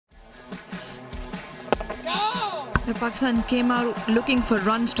Pakistan came out looking for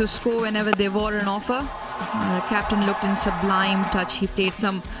runs to score whenever they were on offer. The captain looked in sublime touch. He played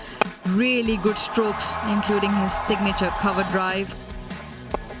some really good strokes, including his signature cover drive.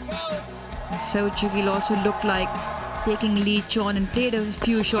 Saud Shakil also looked like taking leech on and played a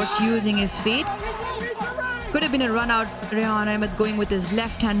few shots using his feet. Could have been a run out. Rehan Ahmed going with his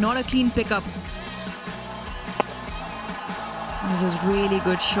left hand, not a clean pickup. This was really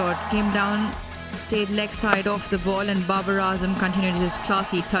good shot. Came down, stayed leg side off the ball, and Babar Azam continued his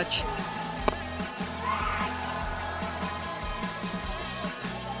classy touch.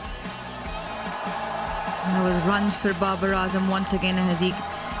 There was runs for Babar Azam once again as he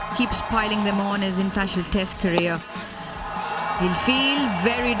keeps piling them on his international test career. He'll feel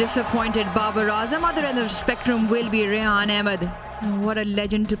very disappointed, Babar Azam. Other end of the spectrum will be Rehan Ahmed. What a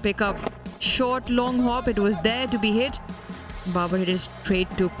legend to pick up. Short, long hop, it was there to be hit. Babar hit it straight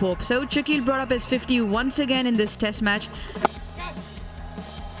to Pope. Saud Shakil brought up his 50 once again in this test match.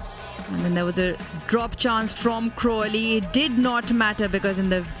 And then there was a drop chance from Crawley. It did not matter because in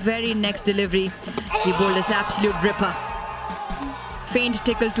the very next delivery, he bowled this absolute ripper. Faint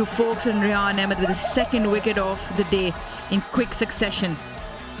tickle to Foakes and Rehan Ahmed with his second wicket of the day in quick succession.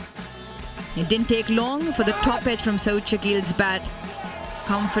 It didn't take long for the top edge from Saud Shakil's bat.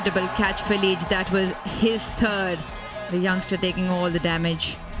 Comfortable catch for Leach. That was his third. The youngster taking all the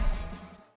damage.